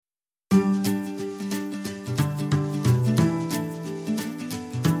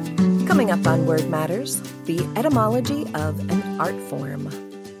Coming up on Word Matters, the etymology of an art form.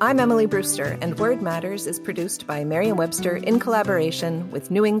 I'm Emily Brewster, and Word Matters is produced by Merriam-Webster in collaboration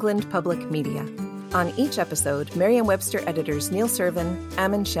with New England Public Media. On each episode, Merriam-Webster editors Neil Servin,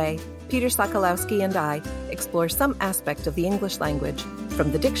 Ammon Shea, Peter Sokolowski, and I explore some aspect of the English language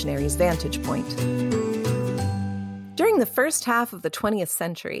from the dictionary's vantage point. During the first half of the 20th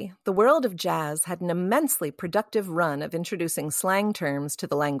century, the world of jazz had an immensely productive run of introducing slang terms to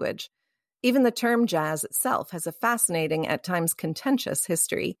the language. Even the term jazz itself has a fascinating, at times contentious,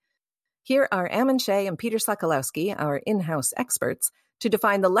 history. Here are Ammon Shea and Peter Sokolowski, our in-house experts, to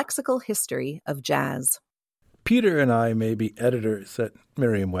define the lexical history of jazz. Peter and I may be editors at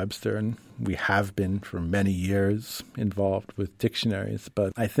Merriam-Webster, and we have been for many years involved with dictionaries,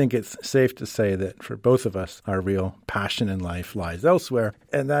 but I think it's safe to say that for both of us, our real passion in life lies elsewhere,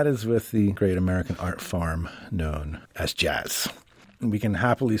 and that is with the great American art form known as jazz. We can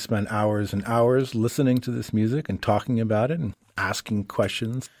happily spend hours and hours listening to this music and talking about it and asking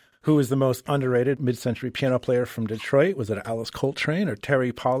questions. Who is the most underrated mid-century piano player from Detroit? Was it Alice Coltrane or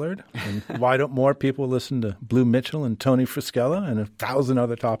Terry Pollard? And why don't more people listen to Blue Mitchell and Tony Frisella and 1,000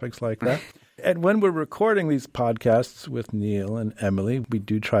 other topics like that? And when we're recording these podcasts with Neil and Emily, we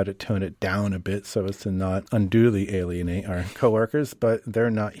do try to tone it down a bit so as to not unduly alienate our coworkers, but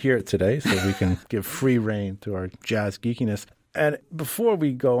they're not here today, so we can give free rein to our jazz geekiness. And before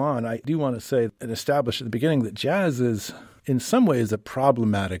we go on, I do want to say and establish at the beginning that jazz is, in some ways, a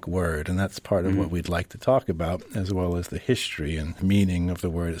problematic word, and that's part of what we'd like to talk about, as well as the history and meaning of the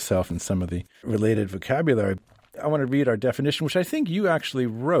word itself and some of the related vocabulary. I want to read our definition, which I think you actually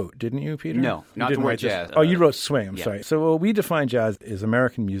wrote, didn't you, Peter? No, not the word jazz. Oh, you wrote swing, I'm sorry. So we define jazz as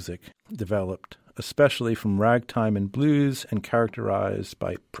American music developed especially from ragtime and blues and characterized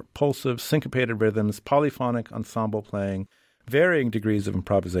by propulsive, syncopated rhythms, polyphonic ensemble playing, varying degrees of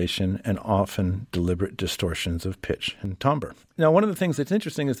improvisation, and often deliberate distortions of pitch and timbre. Now, one of the things that's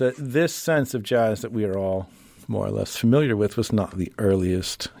interesting is that this sense of jazz that we are all more or less familiar with was not the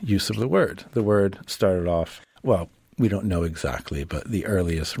earliest use of the word. The word started off, well, we don't know exactly, but the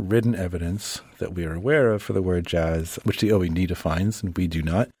earliest written evidence that we are aware of for the word jazz, which the OED defines, and we do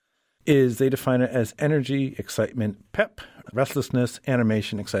not, is they define it as energy, excitement, pep, restlessness,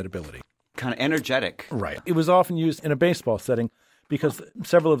 animation, excitability. Kind of energetic. Right. It was often used in a baseball setting because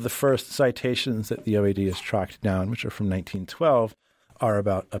several of the first citations that the OED has tracked down, which are from 1912, are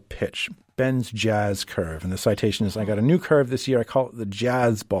about a pitch, Ben's jazz curve. And the citation is, I got a new curve this year. I call it the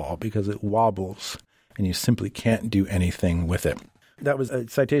jazz ball because it wobbles and you simply can't do anything with it. That was a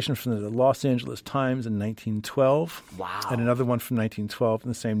citation from the Los Angeles Times in 1912. Wow. And another one from 1912 in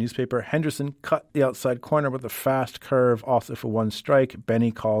the same newspaper. Henderson cut the outside corner with a fast curve, also for one strike. Benny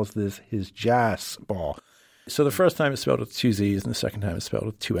calls this his jazz ball. So the first time it's spelled with two Z's and the second time it's spelled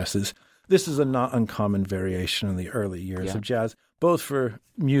with two S's. This is a not uncommon variation in the early years of jazz, both for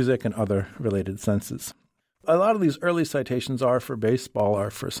music and other related senses. A lot of these early citations are for baseball or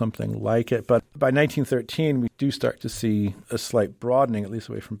for something like it. But by 1913, we do start to see a slight broadening, at least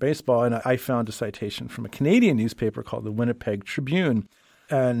away from baseball. And I found a citation from a Canadian newspaper called the Winnipeg Tribune.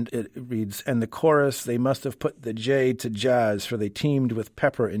 And it reads, and the chorus, they must have put the J to jazz, for they teamed with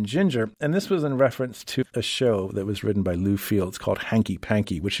pepper and ginger. And this was in reference to a show that was written by Lou Fields called Hanky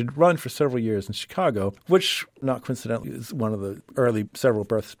Panky, which had run for several years in Chicago, which, not coincidentally, is one of the early several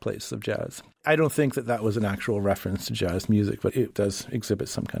birthplaces of jazz. I don't think that that was an actual reference to jazz music, but it does exhibit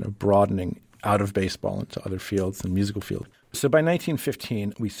some kind of broadening out of baseball into other fields and musical fields. So by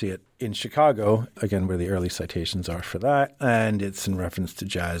 1915, we see it in Chicago, again, where the early citations are for that, and it's in reference to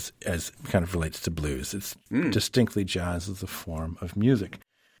jazz as kind of relates to blues. It's distinctly jazz as a form of music.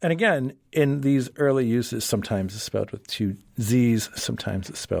 And again, in these early uses, sometimes it's spelled with two Z's, sometimes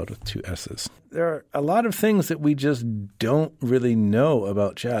it's spelled with two S's. There are a lot of things that we just don't really know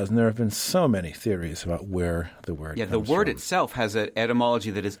about jazz, and there have been so many theories about where the word comes the word from. itself has an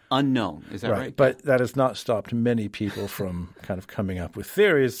etymology that is unknown. Is that right? But that has not stopped many people from kind of coming up with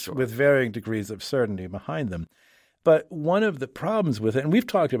theories with varying degrees of certainty behind them. But one of the problems with it, and we've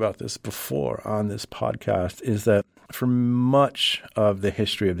talked about this before on this podcast, is that for much of the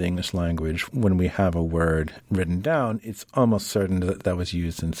history of the English language, when we have a word written down, it's almost certain that that was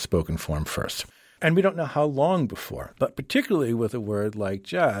used in spoken form first. And we don't know how long before, but particularly with a word like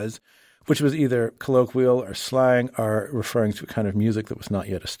jazz, which was either colloquial or slang or referring to a kind of music that was not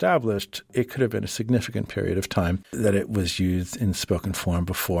yet established, it could have been a significant period of time that it was used in spoken form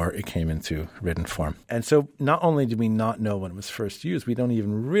before it came into written form. And so not only do we not know when it was first used, we don't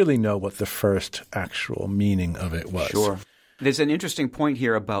even really know what the first actual meaning of it was. Sure. There's an interesting point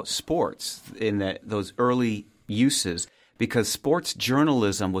here about sports in that those early uses. because sports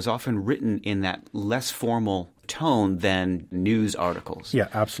journalism was often written in that less formal tone than news articles. Yeah,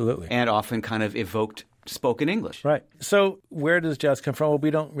 absolutely. And often kind of evoked spoken English. Right. So where does jazz come from? Well, we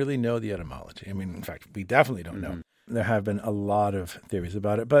don't really know the etymology. I mean, in fact, we definitely don't know. There have been a lot of theories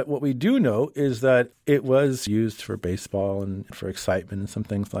about it. But what we do know is that it was used for baseball and for excitement and some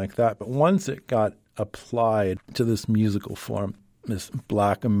things like that. But once it got applied to this musical form, this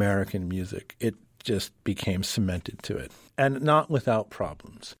Black American music, it just became cemented to it, and not without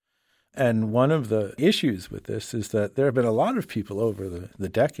problems. And one of the issues with this is that there have been a lot of people over the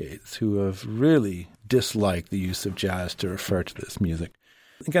decades who have really disliked the use of jazz to refer to this music.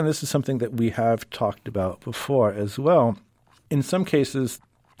 Again, this is something that we have talked about before as well. In some cases,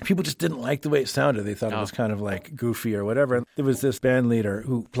 people just didn't like the way it sounded. They thought it was kind of like goofy or whatever. There was this band leader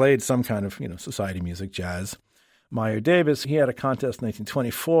who played some kind of, society music, jazz, Meyer Davis. He had a contest in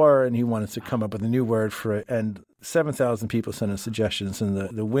 1924, and he wanted to come up with a new word for it. And 7,000 people sent in suggestions, and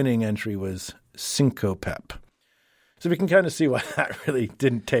the winning entry was syncopep. So we can kind of see why that really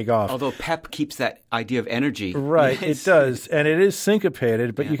didn't take off. Although pep keeps that idea of energy. Right, it does. And it is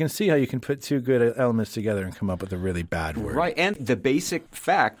syncopated, but you can see how you can put two good elements together and come up with a really bad word. Right, and the basic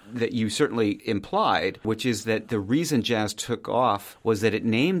fact that you certainly implied, which is that the reason jazz took off was that it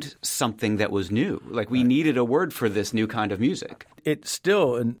named something that was new. Like we needed a word for this new kind of music. It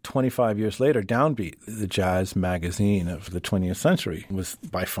still, in 25 years later, Downbeat, the jazz magazine of the 20th century, was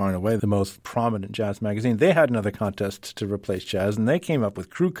by far and away the most prominent jazz magazine. They had another contest to replace jazz, and they came up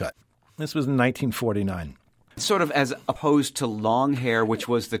with crew cut. This was in 1949. Sort of as opposed to long hair, which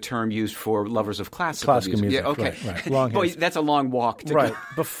was the term used for lovers of classical music. Yeah, okay. Right. Long Boy, hairs. that's a long walk. Right.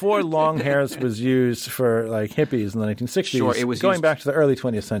 Before long hairs was used for like hippies in the 1960s, sure, it was going back to the early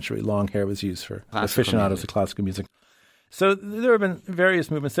 20th century, long hair was used for aficionados of classical music. So there have been various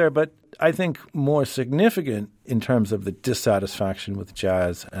movements there, but I think more significant in terms of the dissatisfaction with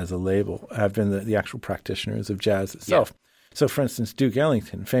jazz as a label have been the actual practitioners of jazz itself. Yeah. So, for instance, Duke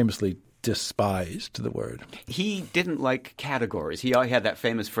Ellington famously despised the word. He didn't like categories. He had that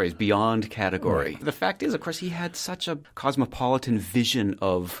famous phrase, beyond category. Right. The fact is, of course, he had such a cosmopolitan vision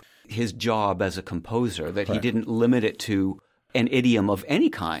of his job as a composer that he didn't limit it to an idiom of any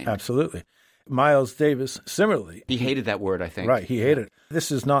kind. Absolutely. Miles Davis, similarly. He hated that word, I think. Right, he hated it. This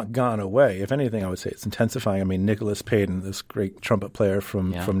has not gone away. If anything, I would say it's intensifying. I mean, Nicholas Payton, this great trumpet player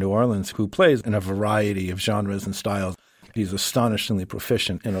from New Orleans, who plays in a variety of genres and styles. He's astonishingly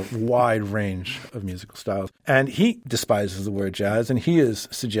proficient in a wide range of musical styles. And he despises the word jazz, and he has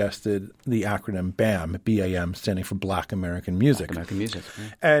suggested the acronym BAM, B-A-M, standing for Black American Music. Black American Music. Yeah.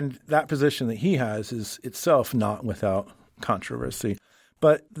 And that position that he has is itself not without controversy.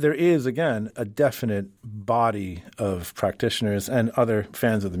 But there is, again, a definite body of practitioners and other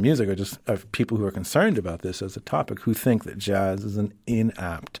fans of the music, or just of people who are concerned about this as a topic, who think that jazz is an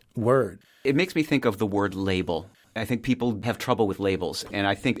inapt word. It makes me think of the word label. I think people have trouble with labels. And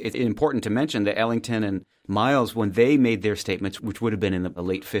I think it's important to mention that Ellington and Miles, when they made their statements, which would have been in the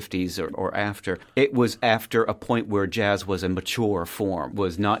late 50s or after, it was after a point where jazz was a mature form,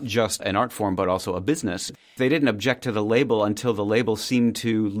 was not just an art form, but also a business. They didn't object to the label until the label seemed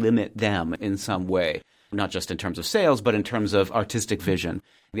to limit them in some way, not just in terms of sales, but in terms of artistic vision.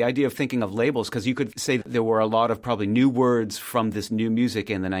 The idea of thinking of labels, because you could say that there were a lot of probably new words from this new music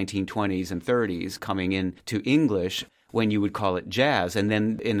in the 1920s and 30s coming into English when you would call it jazz. And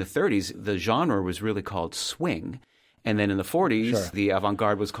then in the 30s, the genre was really called swing. And then in the 40s, the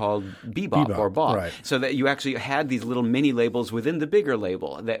avant-garde was called bebop or bop. Right. So that you actually had these little mini labels within the bigger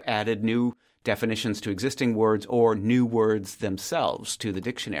label that added new definitions to existing words or new words themselves to the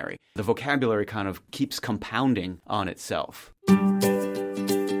dictionary. The vocabulary kind of keeps compounding on itself.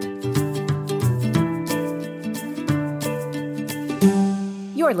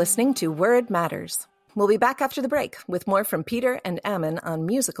 You're listening to Word Matters. We'll be back after the break with more from Peter and Ammon on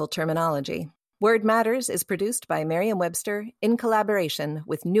musical terminology. Word Matters is produced by Merriam-Webster in collaboration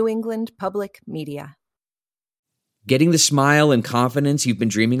with New England Public Media. Getting the smile and confidence you've been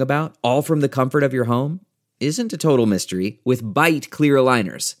dreaming about, all from the comfort of your home, isn't a total mystery with Byte clear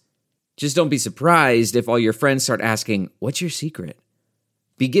aligners. Just don't be surprised if all your friends start asking, "What's your secret?"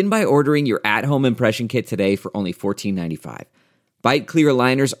 Begin by ordering your at-home impression kit today for only $14.95. Byte clear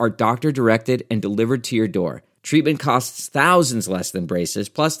aligners are doctor-directed and delivered to your door. Treatment costs thousands less than braces,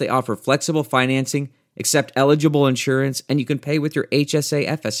 plus they offer flexible financing, accept eligible insurance, and you can pay with your HSA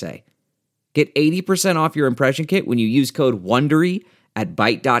FSA. Get 80% off your impression kit when you use code WONDERY at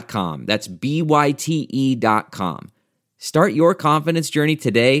Byte.com. That's BYTE.com. Start your confidence journey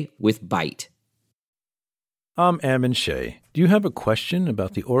today with Byte. I'm Ammon Shea. Do you have a question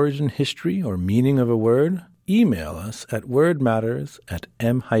about the origin, history, or meaning of a word? email us at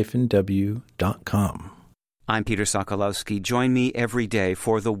wordmatters@m-w.com. I'm Peter Sokolowski. Join me every day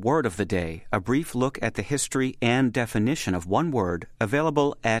for The Word of the Day, a brief look at the history and definition of one word,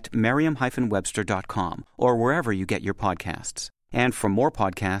 available at merriam-webster.com or wherever you get your podcasts. And for more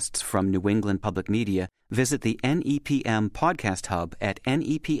podcasts from New England Public Media, visit the NEPM Podcast Hub at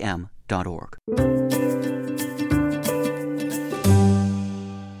nepm.org.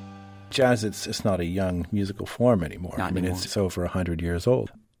 Jazz, it's not a young musical form anymore. Not anymore. It's over 100 years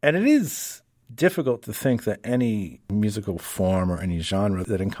old. And it is difficult to think that any musical form or any genre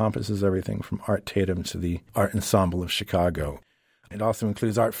that encompasses everything from Art Tatum to the Art Ensemble of Chicago. It also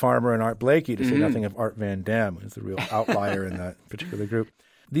includes Art Farmer and Art Blakey, to say nothing of Art Van Dam, who's the real outlier in that particular group.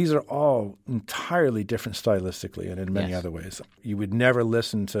 These are all entirely different stylistically and in many other ways. You would never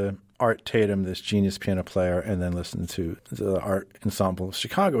listen to Art Tatum, this genius piano player, and then listen to the Art Ensemble of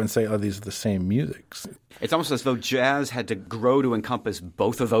Chicago and say, oh, these are the same musics. It's almost as though jazz had to grow to encompass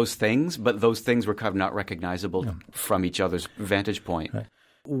both of those things, but those things were kind of not recognizable from each other's vantage point. Right.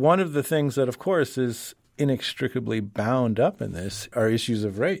 One of the things that, of course, is inextricably bound up in this are issues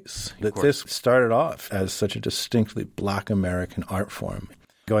of race. That this started off as such a distinctly Black American art form.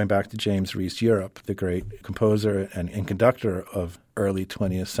 Going back to James Reese Europe, the great composer and conductor of early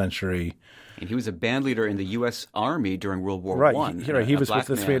 20th century. And he was a band leader in the U.S. Army during World War I. Right. He was with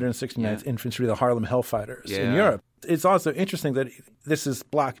the 369th Infantry, the Harlem Hellfighters in Europe. It's also interesting that this is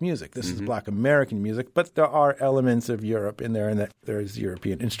Black music. This is Black American music, but there are elements of Europe in there, and that there is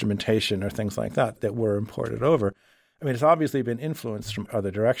European instrumentation or things like that were imported over. I mean, it's obviously been influenced from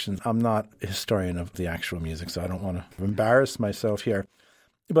other directions. I'm not a historian of the actual music, so I don't want to embarrass myself here.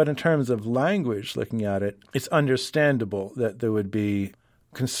 But in terms of language, looking at it, it's understandable that there would be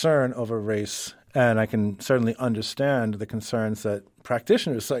concern over race. And I can certainly understand the concerns that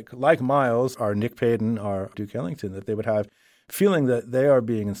practitioners like Miles or Nick Payton or Duke Ellington, that they would have, feeling that they are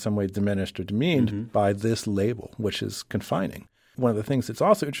being in some way diminished or demeaned by this label, which is confining. One of the things that's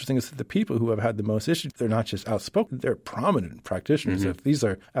also interesting is that the people who have had the most issues, they're not just outspoken, they're prominent practitioners. These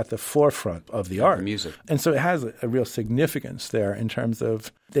are at the forefront of the art. Music. And so it has a real significance there in terms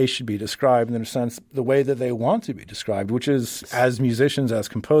of they should be described in a sense the way that they want to be described, which is as musicians, as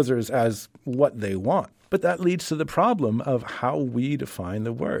composers, as what they want. But that leads to the problem of how we define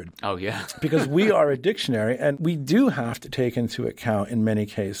the word. Oh, yeah. Because we are a dictionary, and we do have to take into account, in many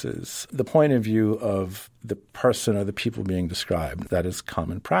cases, the point of view of the person or the people being described. That is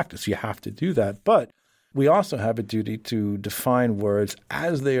common practice. You have to do that. But we also have a duty to define words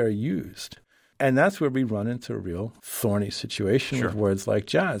as they are used. And that's where we run into a real thorny situation with words like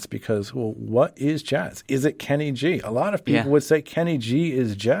jazz, because, well, what is jazz? Is it Kenny G? A lot of people would say Kenny G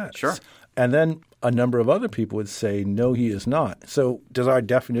is jazz. Sure. And then a number of other people would say, no, he is not. So does our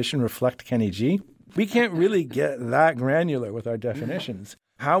definition reflect Kenny G? We can't really get that granular with our definitions.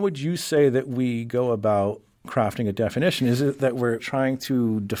 How would you say that we go about crafting a definition? Is it that we're trying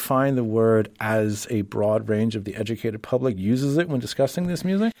to define the word as a broad range of the educated public uses it when discussing this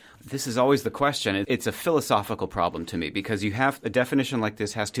music? This is always the question. It's a philosophical problem to me, because you have a definition like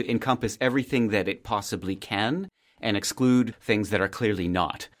this has to encompass everything that it possibly can and exclude things that are clearly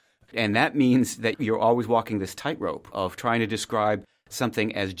not. And that means that you're always walking this tightrope of trying to describe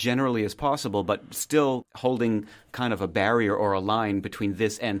something as generally as possible, but still holding kind of a barrier or a line between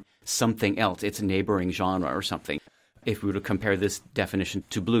this and something else, its neighboring genre or something. If we were to compare this definition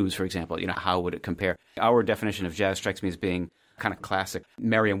to blues, for example, how would it compare? Our definition of jazz strikes me as being kind of classic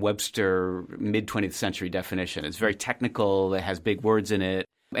Merriam-Webster mid-20th century definition. It's very technical, it has big words in it.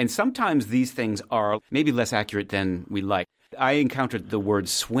 And sometimes these things are maybe less accurate than we like. I encountered the word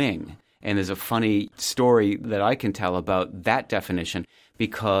swing, and there's a funny story that I can tell about that definition,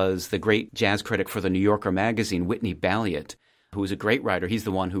 because the great jazz critic for the New Yorker magazine, Whitney Balliet, who was a great writer, he's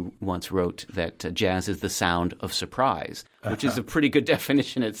the one who once wrote that jazz is the sound of surprise, which is a pretty good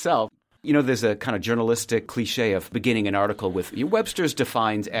definition itself. There's a kind of journalistic cliche of beginning an article with Webster's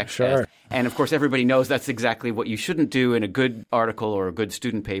defines X as, and of course everybody knows that's exactly what you shouldn't do in a good article or a good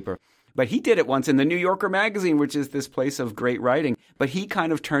student paper. But he did it once in the New Yorker magazine, which is this place of great writing. But he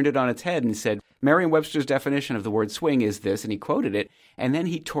kind of turned it on its head and said, Merriam-Webster's definition of the word swing is this, and he quoted it, and then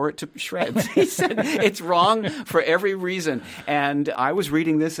he tore it to shreds. He said, it's wrong for every reason. And I was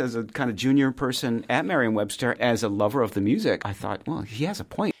reading this as a kind of junior person at Merriam-Webster, as a lover of the music. I thought, well, he has a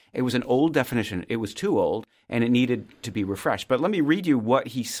point. It was an old definition. It was too old, and it needed to be refreshed. But let me read you what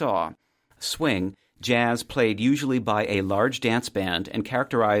he saw. Swing. Jazz played usually by a large dance band and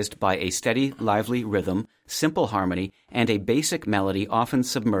characterized by a steady, lively rhythm, simple harmony, and a basic melody often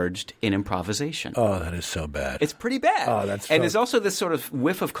submerged in improvisation. Oh, that is so bad. It's pretty bad. Oh, that's and there's also this sort of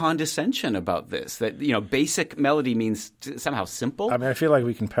whiff of condescension about this, that, basic melody means somehow simple. I mean, I feel like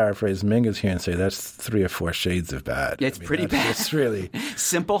we can paraphrase Mingus here and say that's 3 or 4 shades of bad. It's pretty bad. It's really...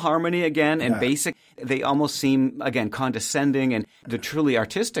 Simple harmony again and basic. They almost seem, again, condescending. And the truly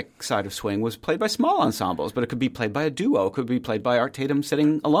artistic side of swing was played by small ensembles, but it could be played by a duo. It could be played by Art Tatum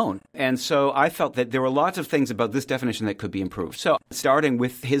sitting alone. And so I felt that there were lots of things about this definition that could be improved. So starting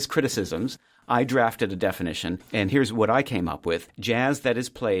with his criticisms, I drafted a definition, and here's what I came up with. Jazz that is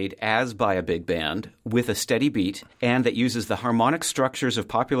played as by a big band with a steady beat and that uses the harmonic structures of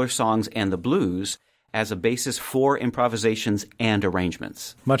popular songs and the blues as a basis for improvisations and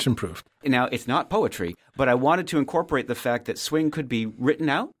arrangements. Much improved. Now, it's not poetry, but I wanted to incorporate the fact that swing could be written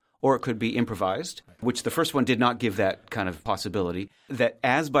out or it could be improvised, which the first one did not give that kind of possibility. That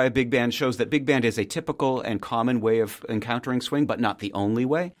as by a big band shows that big band is a typical and common way of encountering swing, but not the only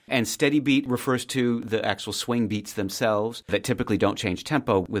way. And steady beat refers to the actual swing beats themselves that typically don't change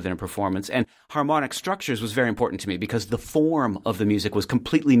tempo within a performance. And harmonic structures was very important to me because the form of the music was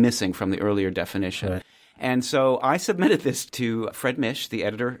completely missing from the earlier definition. Right. And so I submitted this to Fred Misch, the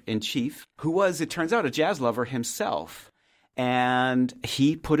editor-in-chief, who was, it turns out, a jazz lover himself. And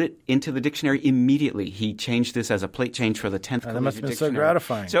he put it into the dictionary immediately. He changed this as a plate change for the 10th Collegiate Dictionary. That must have been so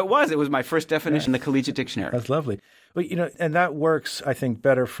gratifying. So it was. It was my first definition in the Collegiate Dictionary. That's lovely. But, and that works, I think,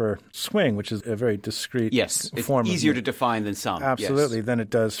 better for swing, which is a very discrete form. It's easier to define than some. Absolutely, than it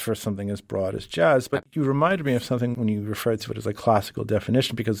does for something as broad as jazz. But you reminded me of something when you referred to it as a classical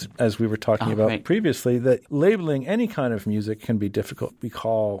definition, because as we were talking about previously, that labeling any kind of music can be difficult. We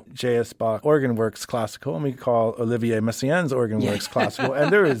call J.S. Bach organ works classical, and we call Olivier Messiaen's organ works classical. And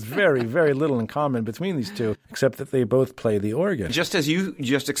there is very, very little in common between these two, except that they both play the organ. Just as you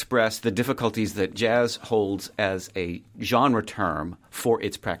just expressed the difficulties that jazz holds as a genre term for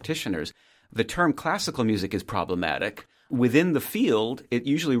its practitioners, the term classical music is problematic. Within the field, it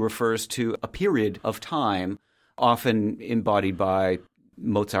usually refers to a period of time, often embodied by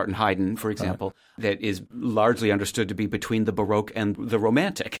Mozart and Haydn, for example, that is largely understood to be between the Baroque and the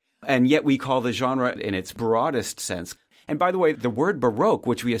Romantic. And yet we call the genre in its broadest sense. And by the way, the word Baroque,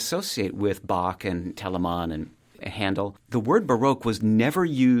 which we associate with Bach and Telemann and Handel, the word Baroque was never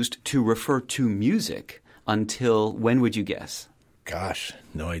used to refer to music until, when would you guess? Gosh,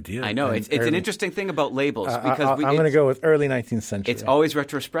 no idea. I know. It's an interesting thing about labels. Because I'm going to go with early 19th century. It's always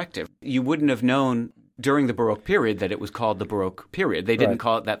retrospective. You wouldn't have known during the Baroque period that it was called the Baroque period. They didn't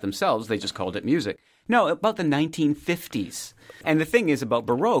call it that themselves. They just called it music. No, about the 1950s. And the thing is about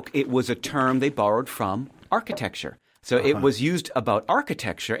Baroque, it was a term they borrowed from architecture. So it was used about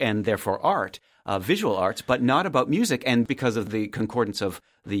architecture and therefore art, visual arts, but not about music. And because of the concordance of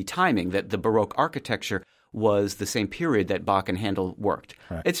the timing, that the Baroque architecture was the same period that Bach and Handel worked.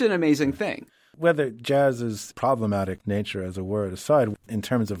 Right. It's an amazing thing. Whether jazz's problematic nature as a word aside, in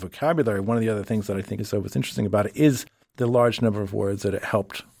terms of vocabulary, one of the other things that I think is always interesting about it is the large number of words that it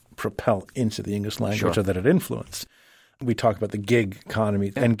helped propel into the English language or that it influenced. We talk about the gig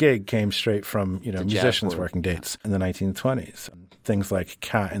economy, and gig came straight from musicians working dates in the 1920s. Things like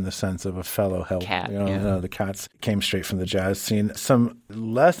cat in the sense of a fellow help. The cats came straight from the jazz scene. Some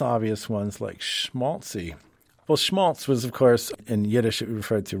less obvious ones like schmaltzy. Well, schmaltz was, of course, in Yiddish, it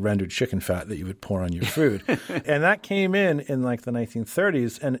referred to rendered chicken fat that you would pour on your food. And that came in like the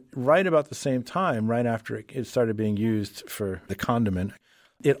 1930s, and right about the same time, right after it started being used for the condiment,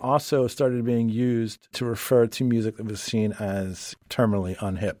 it also started being used to refer to music that was seen as terminally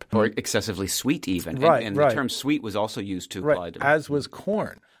unhip. Or excessively sweet even. Right, and the term sweet was also used to apply to as was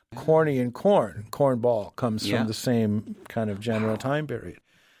corn. Corny and corn. Cornball comes from the same kind of general time period.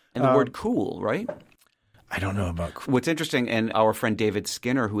 And the word cool, right? I don't know about cool. What's interesting, and our friend David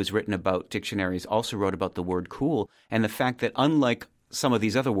Skinner, who has written about dictionaries, also wrote about the word cool and the fact that unlike some of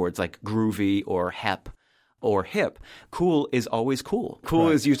these other words like groovy or hep, or hip, cool is always cool. Cool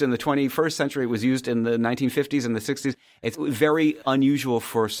is used in the 21st century. It was used in the 1950s and the 60s. It's very unusual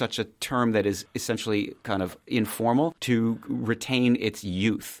for such a term that is essentially kind of informal to retain its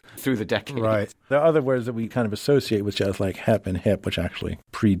youth through the decades. Right. There are other words that we kind of associate with jazz like hep and hip, which actually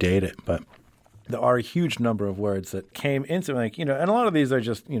predate it, but there are a huge number of words that came into and a lot of these are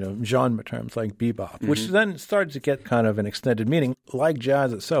just, genre terms like bebop, which then started to get kind of an extended meaning. Like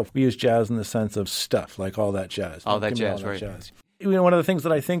jazz itself, we use jazz in the sense of stuff, like all that jazz. All that jazz, right. Jazz. One of the things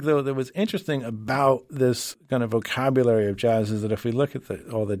that I think, though, that was interesting about this kind of vocabulary of jazz is that if we look at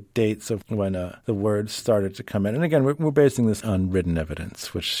all the dates of when the words started to come in, and again, we're basing this on written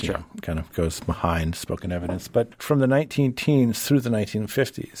evidence, which kind of goes behind spoken evidence. But from the 19-teens through the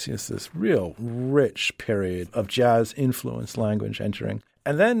 1950s, is this real rich period of jazz-influenced language entering.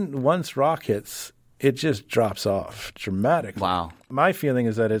 And then once rock hits, it just drops off dramatically. Wow. My feeling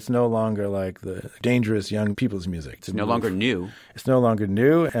is that it's no longer like the dangerous young people's music. It's no longer new. It's no longer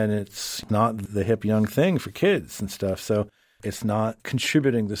new, and it's not the hip young thing for kids and stuff. So it's not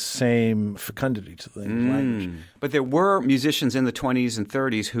contributing the same fecundity to the language. But there were musicians in the 20s and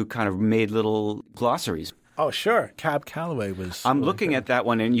 30s who kind of made little glossaries. Oh, sure. Cab Calloway was... I'm looking at that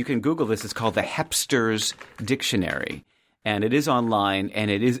one, and you can Google this. It's called the Hepster's Dictionary. And it is online, and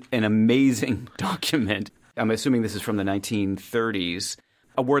it is an amazing document. I'm assuming this is from the 1930s.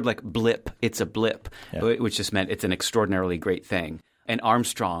 A word like blip, it's a blip, which just meant it's an extraordinarily great thing. And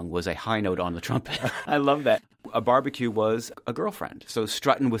Armstrong was a high note on the trumpet. I love that. A barbecue was a girlfriend. So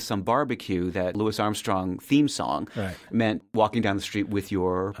strutting with some barbecue, that Louis Armstrong theme song, meant walking down the street with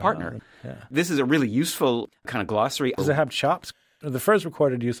your partner. This is a really useful kind of glossary. Does it have chops? The first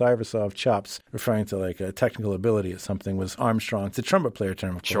recorded use I ever saw of chops, referring to like a technical ability at something, was Armstrong. It's a trumpet player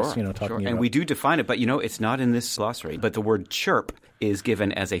term, of course. Sure. About. And we do define it, but it's not in this glossary. But the word chirp is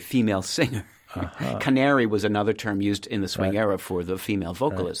given as a female singer. Canary was another term used in the swing era for the female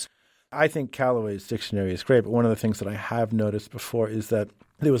vocalist. I think Calloway's dictionary is great, but one of the things that I have noticed before is that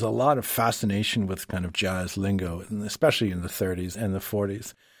there was a lot of fascination with kind of jazz lingo, and especially in the 30s and the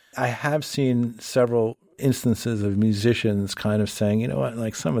 40s. I have seen several instances of musicians kind of saying, you know what,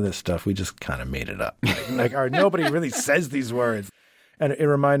 like some of this stuff, we just kind of made it up. Nobody really says these words. And it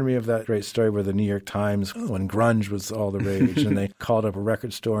reminded me of that great story where the New York Times, when grunge was all the rage, and they called up a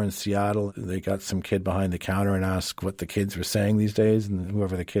record store in Seattle. They got some kid behind the counter and asked what the kids were saying these days. And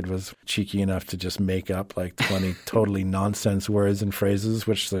whoever the kid was cheeky enough to just make up like 20 totally nonsense words and phrases,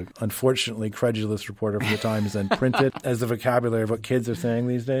 which the unfortunately credulous reporter from the Times then printed as the vocabulary of what kids are saying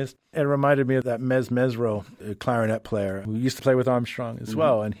these days. It reminded me of that Mez Mesro, a clarinet player who used to play with Armstrong as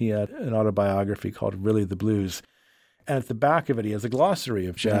well. And he had an autobiography called Really the Blues. And at the back of it, he has a glossary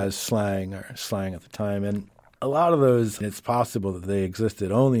of jazz slang or slang at the time. And a lot of those, it's possible that they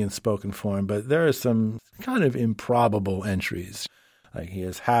existed only in spoken form, but there are some kind of improbable entries. Like he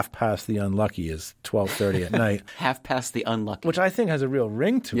is half past the unlucky is 12:30 at night. Half past the unlucky. Which I think has a real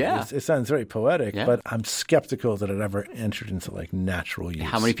ring to it. It sounds very poetic, but I'm skeptical that it ever entered into like natural use.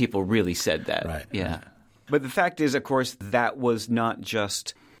 How many people really said that? Right. Yeah. Right. But the fact is, of course, that was not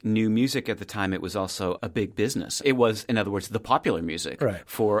just new music at the time. It was also a big business. It was, in other words, the popular music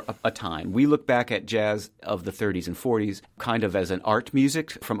for a time. We look back at jazz of the 30s and 40s kind of as an art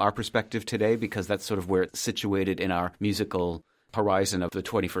music from our perspective today, because that's sort of where it's situated in our musical horizon of the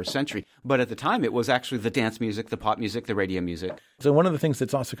 21st century. But at the time, it was actually the dance music, the pop music, the radio music. So one of the things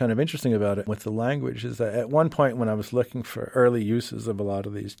that's also kind of interesting about it with the language is that at one point when I was looking for early uses of a lot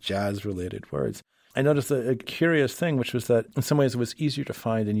of these jazz-related words, I noticed a curious thing, which was that in some ways it was easier to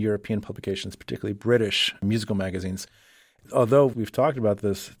find in European publications, particularly British musical magazines. Although we've talked about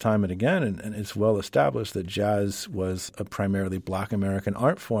this time and again, and it's well established that jazz was a primarily Black American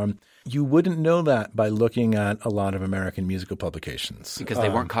art form, you wouldn't know that by looking at a lot of American musical publications. Because they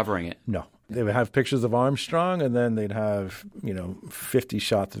weren't covering it. No. They would have pictures of Armstrong, and then they'd have, 50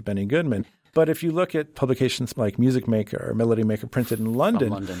 shots of Benny Goodman. But if you look at publications like Music Maker or Melody Maker printed in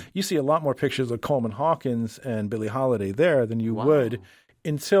London, you see a lot more pictures of Coleman Hawkins and Billie Holiday there than you would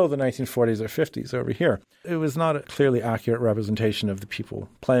until the 1940s or 50s over here. It was not a clearly accurate representation of the people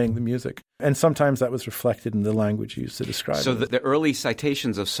playing the music. And sometimes that was reflected in the language used to describe it. So the early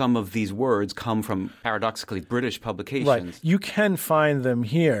citations of some of these words come from, paradoxically, British publications. Right. You can find them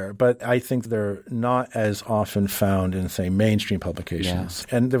here, but I think they're not as often found in, say, mainstream publications.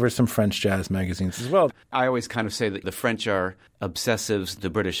 Yeah. And there were some French jazz magazines as well. I always kind of say that the French are obsessives,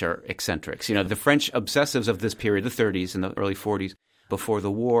 the British are eccentrics. The French obsessives of this period, the 30s and the early 40s, before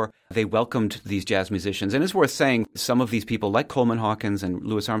the war, they welcomed these jazz musicians. And it's worth saying some of these people, like Coleman Hawkins and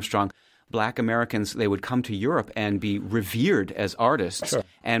Louis Armstrong, Black Americans, they would come to Europe and be revered as artists. Sure.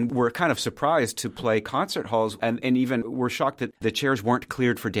 And were kind of surprised to play concert halls and even were shocked that the chairs weren't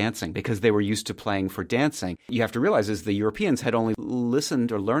cleared for dancing because they were used to playing for dancing. You have to realize is the Europeans had only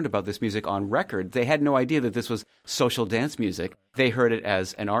listened or learned about this music on record. They had no idea that this was social dance music. They heard it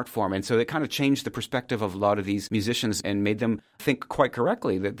as an art form. And so it kind of changed the perspective of a lot of these musicians and made them think quite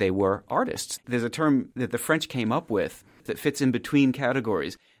correctly that they were artists. There's a term that the French came up with that fits in between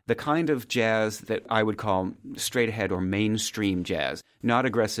categories. the kind of jazz that I would call straight ahead or mainstream jazz, not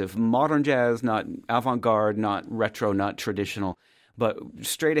aggressive modern jazz, not avant-garde, not retro, not traditional, but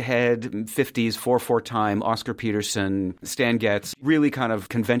straight ahead, 50s, 4/4 time, Oscar Peterson, Stan Getz, really kind of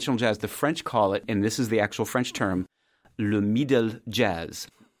conventional jazz. The French call it, and this is the actual French term, le middle jazz,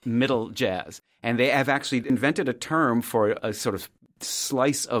 middle jazz. And they have actually invented a term for a sort of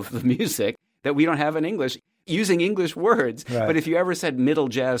slice of the music that we don't have in English, using English words. Right. But if you ever said middle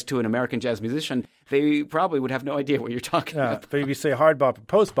jazz to an American jazz musician, they probably would have no idea what you're talking about. But if you say hard bop or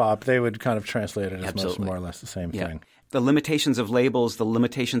post bop, they would kind of translate it as Absolutely. more or less the same thing. The limitations of labels, the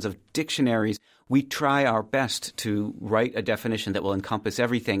limitations of dictionaries, we try our best to write a definition that will encompass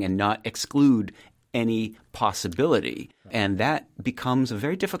everything and not exclude any possibility. And that becomes a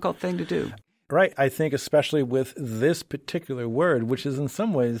very difficult thing to do. Right. I think especially with this particular word, which is in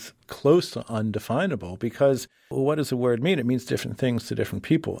some ways close to undefinable, because what does a word mean? It means different things to different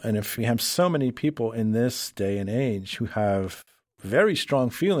people. And if we have so many people in this day and age who have very strong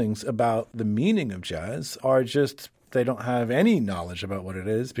feelings about the meaning of jazz, or just they don't have any knowledge about what it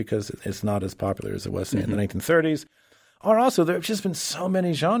is because it's not as popular as it was, say, in the 1930s, or also there have just been so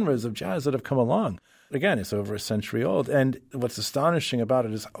many genres of jazz that have come along. Again, it's over a century old. And what's astonishing about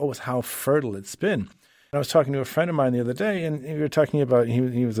it is how fertile it's been. I was talking to a friend of mine the other day, and we were talking about,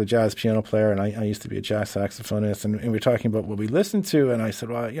 he was a jazz piano player, and I used to be a jazz saxophonist, and we were talking about what we listened to, and I said,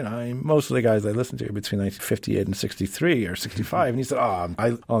 well, most of the guys I listened to are between 1958 and 63 or 65. And he said,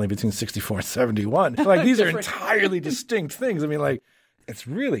 I only between 64 and 71. Like, these are entirely distinct things. I mean, like, it's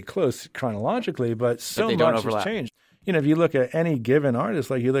really close chronologically, but so much has changed. If you look at any given artist,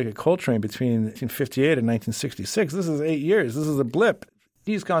 like you look at Coltrane between 1958 and 1966, this is 8 years. This is a blip.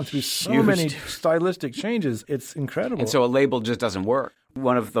 He's gone through so many stylistic changes. It's incredible. And so a label just doesn't work.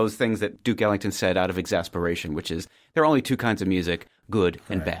 One of those things that Duke Ellington said out of exasperation, which is there are only two kinds of music, good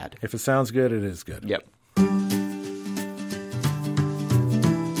and bad. If it sounds good, it is good. Yep.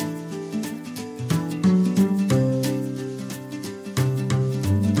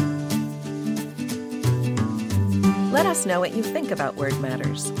 Let us know what you think about Word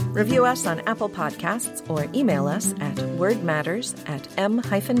Matters. Review us on Apple Podcasts or email us at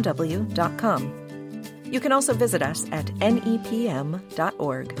wordmatters@m-w.com. You can also visit us at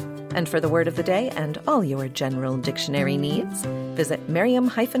nepm.org. And for the word of the day and all your general dictionary needs, visit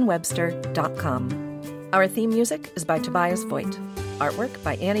merriam-webster.com. Our theme music is by Tobias Voigt. Artwork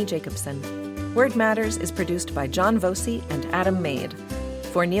by Annie Jacobson. Word Matters is produced by John Voci and Adam Maid.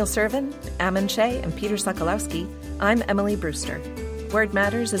 For Neil Servin, Ammon Shea, and Peter Sokolowski, I'm Emily Brewster. Word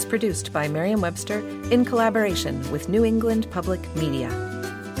Matters is produced by Merriam-Webster in collaboration with New England Public Media.